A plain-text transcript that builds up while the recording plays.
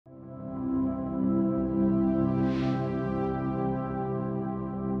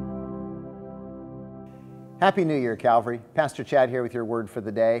Happy New Year, Calvary. Pastor Chad here with your word for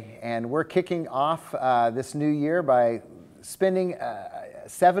the day. And we're kicking off this new year by spending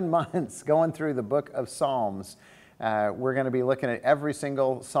 7 months going through the book of Psalms. We're going to be looking at every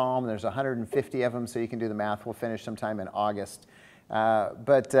single psalm. There's 150 of them, so you can do the math. We'll finish sometime in August.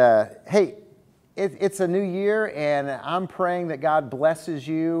 Hey, it's a new year, and I'm praying that God blesses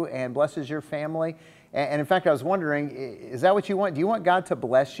you and blesses your family. And in fact, I was wondering, is that what you want? Do you want God to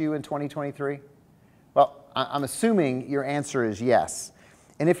bless you in 2023? Well, I'm assuming your answer is yes.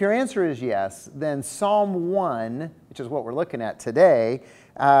 And if your answer is yes, then Psalm 1, which is what we're looking at today,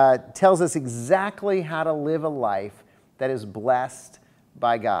 tells us exactly how to live a life that is blessed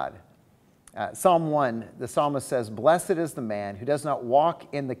by God. Psalm 1, the psalmist says, "Blessed is the man who does not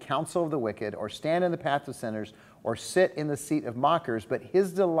walk in the counsel of the wicked, or stand in the path of sinners, or sit in the seat of mockers, but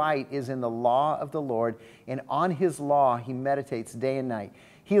his delight is in the law of the Lord, and on his law he meditates day and night.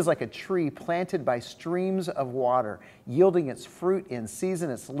 He is like a tree planted by streams of water, yielding its fruit in season.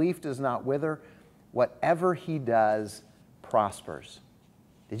 Its leaf does not wither. Whatever he does prospers."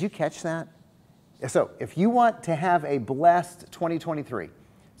 Did you catch that? So if you want to have a blessed 2023,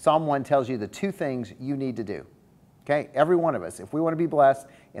 Psalm 1 tells you the two things you need to do. Okay, every one of us, if we want to be blessed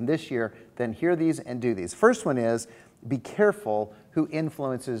in this year, then hear these and do these. First one is, be careful who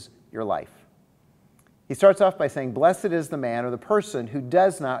influences your life. He starts off by saying, "Blessed is the man," or the person, "who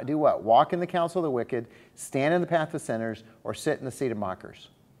does not" do what? "Walk in the counsel of the wicked, stand in the path of sinners, or sit in the seat of mockers."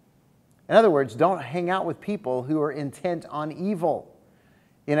 In other words, don't hang out with people who are intent on evil.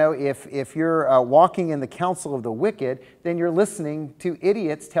 You know, if you're walking in the counsel of the wicked, then you're listening to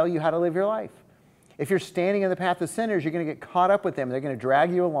idiots tell you how to live your life. If you're standing in the path of sinners, you're going to get caught up with them. They're going to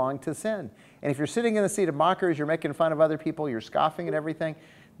drag you along to sin. And if you're sitting in the seat of mockers, you're making fun of other people, you're scoffing at everything,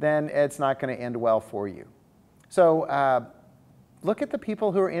 then it's not going to end well for you. So look at the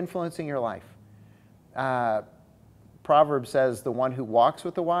people who are influencing your life. Proverbs says, "The one who walks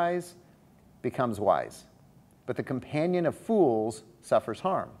with the wise becomes wise, but the companion of fools suffers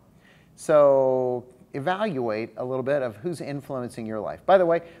harm." So evaluate a little bit of who's influencing your life. By the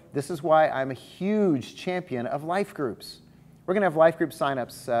way, this is why I'm a huge champion of life groups. We're going to have life group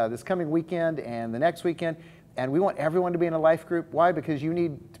signups this coming weekend and the next weekend, and we want everyone to be in a life group. Why? Because you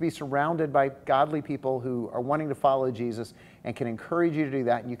need to be surrounded by godly people who are wanting to follow Jesus and can encourage you to do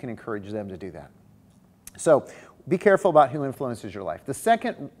that, and you can encourage them to do that. So be careful about who influences your life. The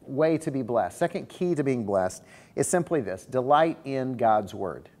second way to be blessed, second key to being blessed, is simply this: delight in God's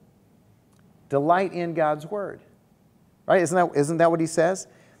Word. Delight in God's Word. Right? Isn't that what he says?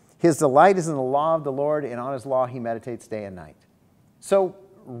 His delight is in the law of the Lord, and on his law he meditates day and night. So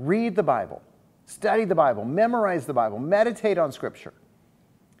read the Bible, study the Bible, memorize the Bible, meditate on Scripture.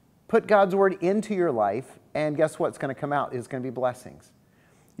 Put God's Word into your life, and guess what's going to come out? It's going to be blessings.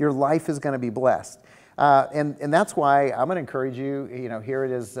 Your life is going to be blessed. And that's why I'm going to encourage you, here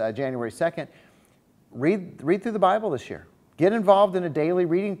it is January 2nd, read through the Bible this year. Get involved in a daily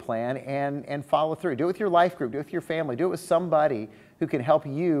reading plan and follow through. Do it with your life group. Do it with your family. Do it with somebody who can help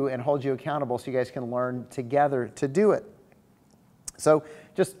you and hold you accountable so you guys can learn together to do it. So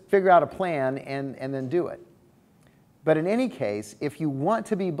just figure out a plan and then do it. But in any case, if you want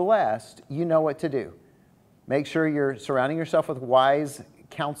to be blessed, you know what to do. Make sure you're surrounding yourself with wise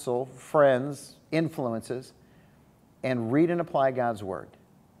counsel, friends, influences, and read and apply God's Word.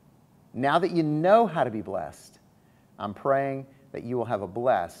 Now that you know how to be blessed, I'm praying that you will have a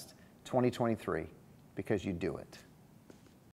blessed 2023 because you do it.